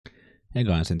Hey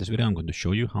guys, in this video I'm going to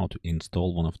show you how to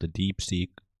install one of the DeepSeek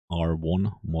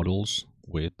R1 models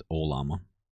with Ollama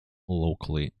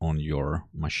locally on your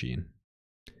machine.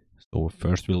 So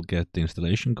first we'll get the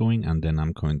installation going and then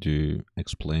I'm going to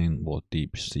explain what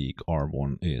DeepSeek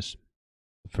R1 is.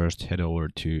 First head over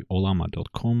to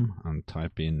ollama.com and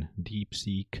type in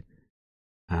DeepSeek,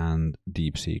 and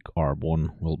DeepSeek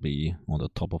R1 will be on the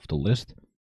top of the list,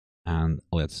 and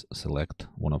let's select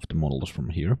one of the models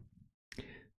from here.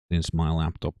 Since my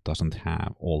laptop doesn't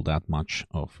have all that much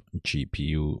of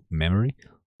GPU memory,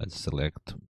 let's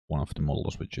select one of the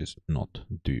models which is not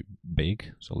too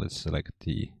big. So let's select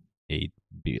the 8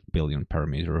 billion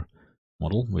parameter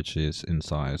model, which is in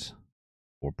size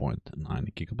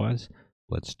 4.9 gigabytes.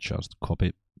 Let's just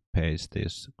copy paste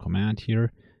this command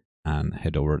here and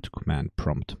head over to command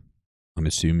prompt. I'm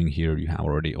assuming here you have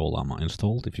already Ollama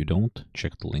installed. If you don't,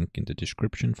 check the link in the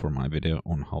description for my video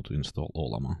on how to install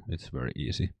Ollama. It's very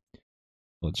easy.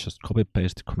 Let's just copy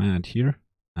paste the command here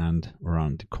and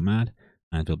run the command,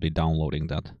 and it will be downloading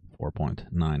that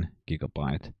 4.9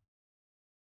 gigabyte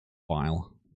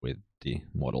file with the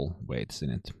model weights in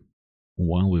it.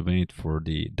 While we wait for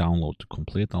the download to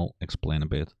complete, I'll explain a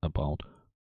bit about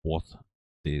what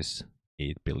this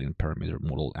 8 billion parameter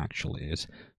model actually is.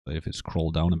 So if we scroll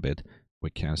down a bit,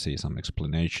 we can see some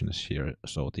explanations here.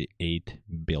 So the 8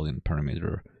 billion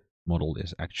parameter model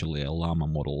is actually a llama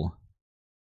model,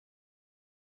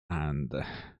 and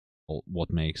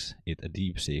what makes it a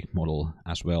DeepSeek model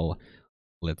as well.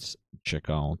 Let's check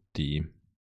out the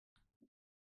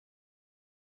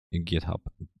GitHub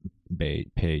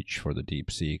page for the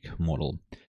DeepSeek model.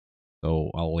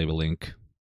 So I'll leave a link,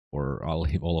 or I'll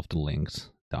leave all of the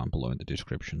links down below in the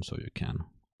description so you can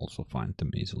also find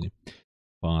them easily.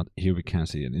 But here we can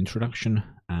see an introduction,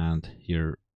 and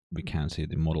here we can see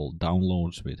the model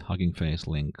downloads with Hugging Face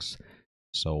links.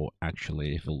 So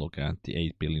actually, if you look at the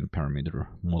 8 billion parameter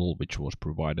model which was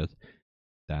provided,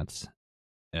 that's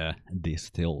a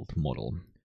distilled model.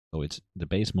 So it's the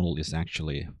base model is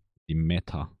actually the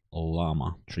Meta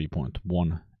Ollama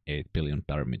 3.1 8 billion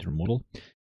parameter model.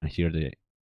 And here they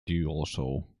do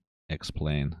also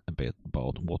explain a bit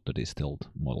about what the distilled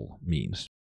model means.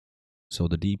 So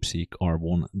the DeepSeek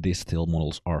R1 Distil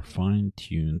models are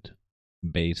fine-tuned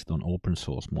based on open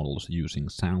source models using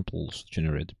samples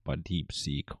generated by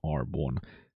DeepSeek R1.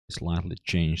 Slightly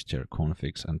change their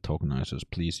configs and tokenizers.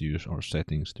 Please use our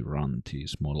settings to run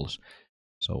these models.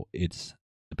 So it's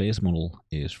the base model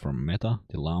is from Meta,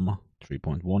 the Llama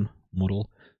 3.1 model,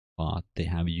 but they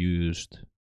have used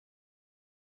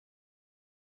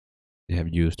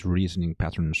reasoning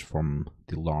patterns from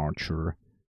the larger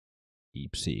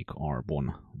DeepSeek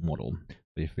R1 model.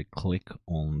 If we click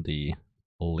on the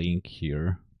link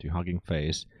here to Hugging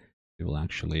Face, you will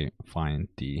actually find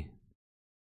the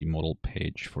model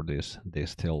page for this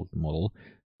distilled model,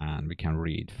 and we can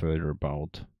read further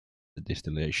about the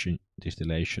distillation.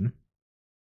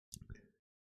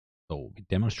 So we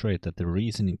demonstrate that the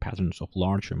reasoning patterns of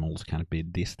larger models can be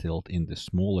distilled in the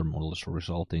smaller models,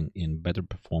 resulting in better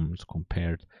performance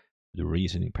compared to the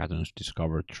reasoning patterns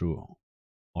discovered through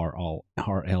RL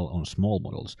on small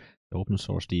models. The open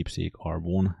source DeepSeek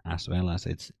R1 as well as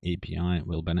its API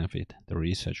will benefit the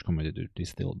research community to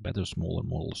distill better smaller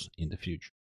models in the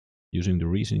future. Using the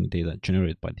reasoning data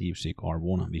generated by DeepSeek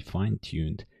R1, we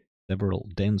fine-tuned several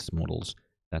dense models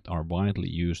that are widely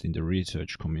used in the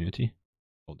research community.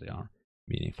 So they are,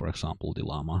 meaning for example the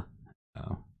Llama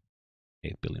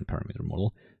 8 billion parameter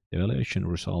model. The evaluation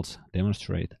results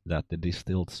demonstrate that the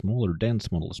distilled smaller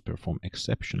dense models perform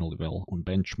exceptionally well on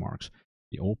benchmarks.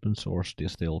 The open source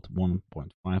distilled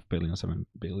 1.5 billion, 7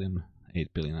 billion,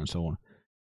 8 billion and so on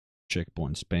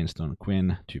checkpoints based on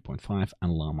Qwen 2.5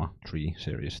 and Llama 3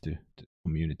 series to the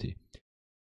community.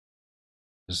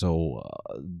 So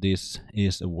this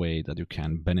is a way that you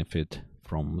can benefit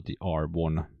from the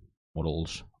R1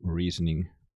 models reasoning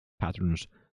patterns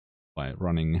by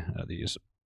running these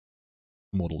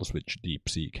models which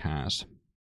DeepSeek has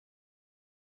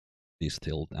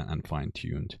distilled and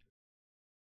fine-tuned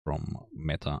from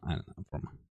Meta and from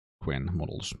Qwen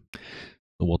models.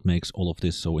 So what makes all of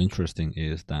this so interesting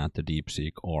is that the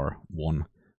DeepSeek R1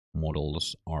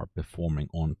 models are performing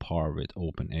on par with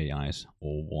OpenAI's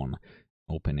O1.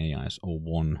 OpenAI's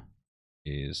O1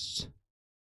 is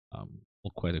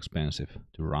quite expensive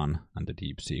to run, and the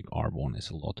DeepSeek R1 is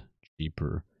a lot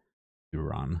cheaper to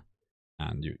run.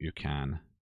 And you can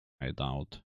try it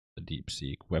out the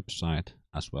DeepSeek website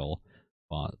as well,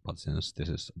 but since this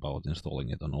is about installing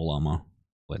it on Ollama,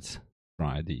 let's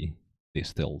try the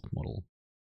distilled model.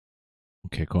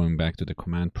 Okay, going back to the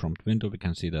command prompt window, we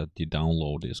can see that the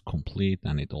download is complete,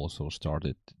 and it also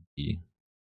started the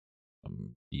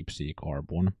DeepSeek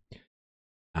R1.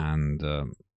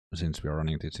 And since we are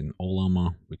running this in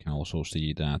Ollama, we can also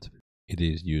see that it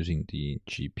is using the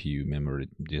GPU memory.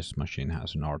 This machine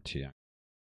has an RTX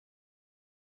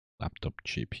laptop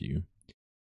GPU.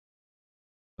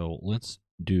 So let's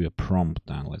do a prompt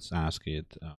and let's ask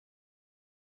it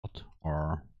what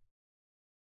are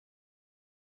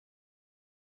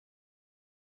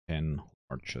 10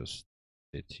 largest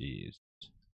cities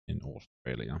in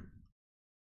Australia.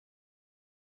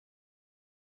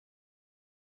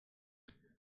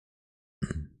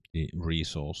 The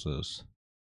resources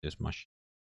this machine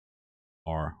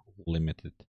are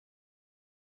limited,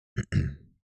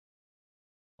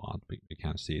 but we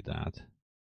can see that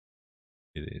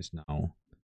it is now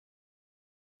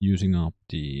using up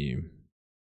the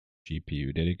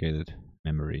GPU dedicated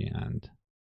memory and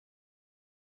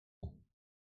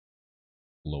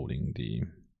loading the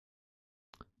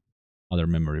other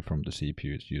memory from the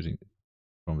CPU. It's using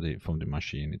from the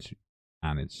machine.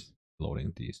 It's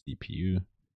loading the CPU.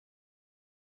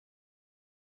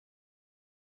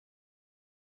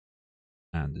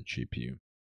 And the GPU.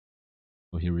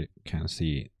 So here we can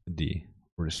see the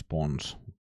response.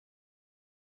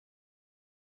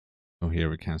 So here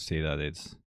we can see that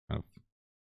it's kind of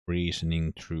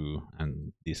reasoning through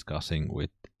and discussing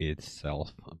with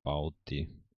itself about the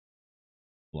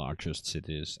largest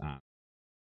cities and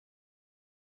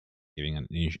giving an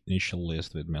initial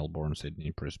list with Melbourne,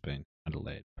 Sydney, Brisbane,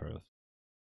 Adelaide, Perth.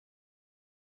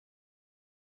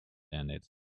 Then it's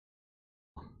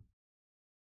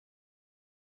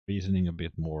reasoning a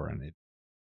bit more and it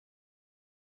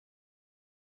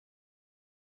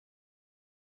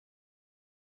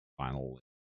finally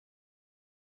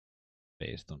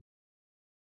based on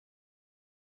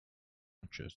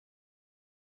just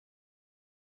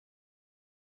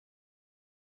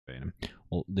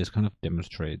well, this kind of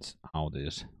demonstrates how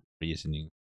this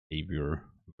reasoning behavior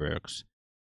works,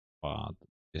 but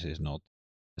this is not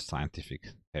a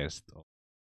scientific test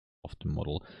of the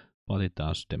model, but it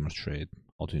does demonstrate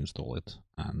how to install it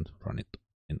and run it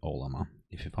in Ollama.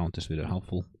 If you found this video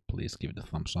helpful, please give it a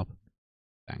thumbs up.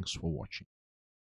 Thanks for watching.